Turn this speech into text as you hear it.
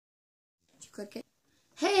click it.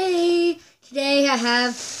 Hey! Today I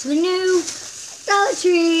have some new Dollar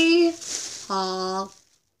Tree haul.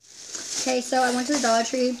 Okay, so I went to the Dollar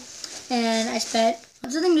Tree and I spent,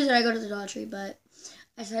 it's nothing new that I go to the Dollar Tree, but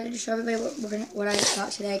I decided to show everybody what I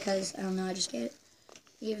got today because, I don't know, I just get it.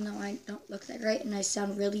 Even though I don't look that great and I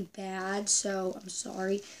sound really bad, so I'm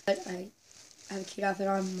sorry. But I have a cute outfit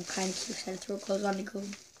on. I'm kind of cute. I had to throw clothes on to go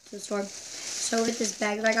to the store. So with this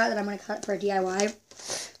bag that I got, that I'm going to cut for a DIY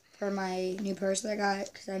for my new purse that I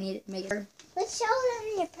got because I need to make it. Let's show them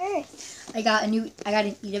your purse. I got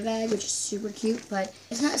an Eda bag, which is super cute, but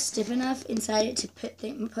it's not stiff enough inside it to put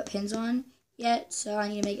pins on yet. So I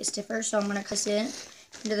need to make it stiffer. So I'm going to cut it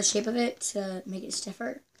into the shape of it to make it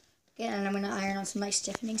stiffer. Again, and I'm going to iron on some like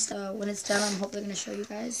stiffening stuff. So when it's done, I'm hopefully going to show you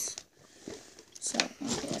guys. So,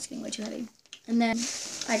 okay, that's getting way too heavy. And then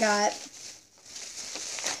I got,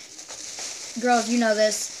 girls, you know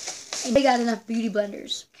this, I got enough beauty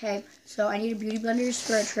blenders, okay? So I needed beauty blenders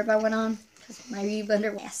for a trip I went on because my beauty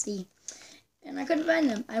blender was nasty. And I couldn't find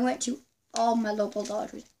them. I went to all my local Dollar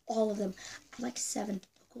Trees, all of them. I had like 7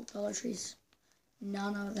 local Dollar Trees.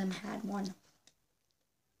 None of them had one.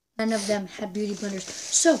 None of them had beauty blenders.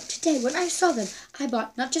 So today, when I saw them, I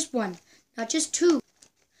bought not just one, not just 2.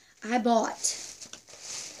 I bought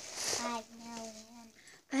 5 million.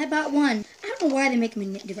 I bought one. I don't know why they make them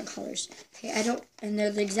in different colors. Okay, I don't, and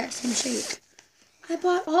they're the exact same shape. I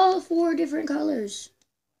bought all 4 different colors.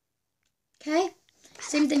 Okay?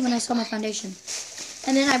 Same thing when I saw my foundation.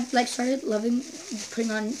 And then I like started loving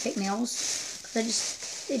putting on fake nails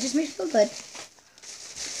because it just makes me feel good.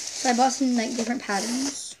 So I bought some like different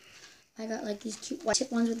patterns. I got like these cute white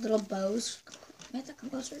tip ones with little bows. Can I have that come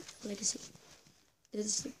closer so they can see?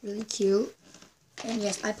 It's really cute. And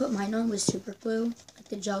yes, I put mine on with super glue, like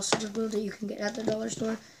the gel super glue that you can get at the dollar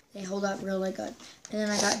store. They hold up really good. And then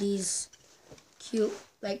I got these cute,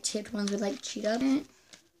 like tipped ones with like cheetah in it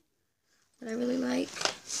that I really like.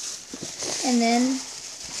 And then,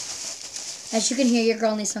 as you can hear, your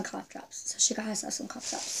girl needs some cough drops, so she got herself some cough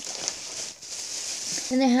drops.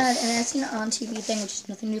 And they had an I seen it on TV thing, which is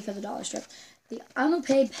nothing new for the dollar store. The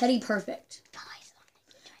Amapay Petty Perfect.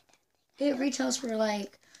 It retails for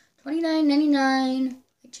like $29.99.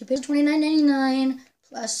 Like shipping is $29.99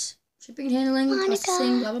 plus shipping and handling,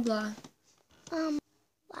 processing, blah blah blah.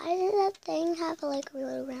 Why does that thing have like a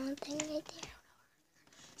little round thing right there?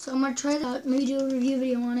 So I'm gonna try that out. Maybe do a review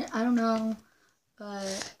video on it. I don't know,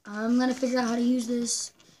 but I'm gonna figure out how to use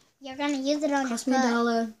this. You're gonna use it on Cost me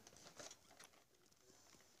 $1.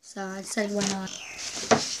 So I decided why not.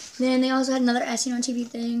 Then they also had another as seen on TV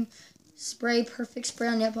thing. Spray perfect spray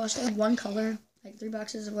on nail polish. They have one color, like 3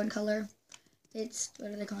 boxes of one color. It's,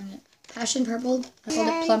 what are they calling it? Passion purple. I called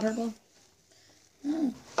it plum purple.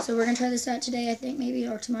 Oh. So we're gonna try this out today, I think, maybe,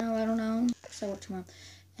 or tomorrow. I don't know. So I work tomorrow,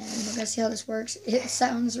 and we're gonna see how this works. It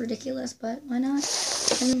sounds ridiculous, but why not?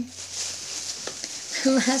 And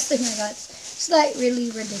the last thing I got is like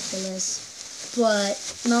really ridiculous, but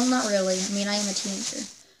no, not really. I mean, I am a teenager.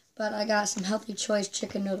 But I got some Healthy Choice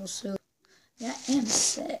chicken noodle soup. Yeah, I am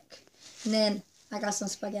sick. And then I got some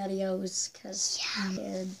SpaghettiOs because I'm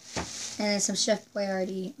good. And then some Chef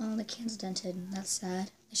Boyardee. Oh, the can's dented. That's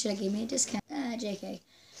sad. They should have gave me a discount. JK.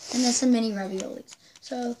 And then some mini raviolis.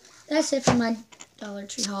 So that's it for my Dollar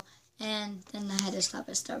Tree haul. And then I had to stop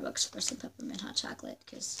at Starbucks for some peppermint hot chocolate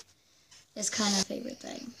because it's kind of a favorite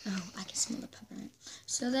thing. Oh, I can smell the peppermint.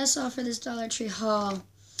 So that's all for this Dollar Tree haul.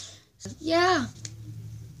 So, yeah.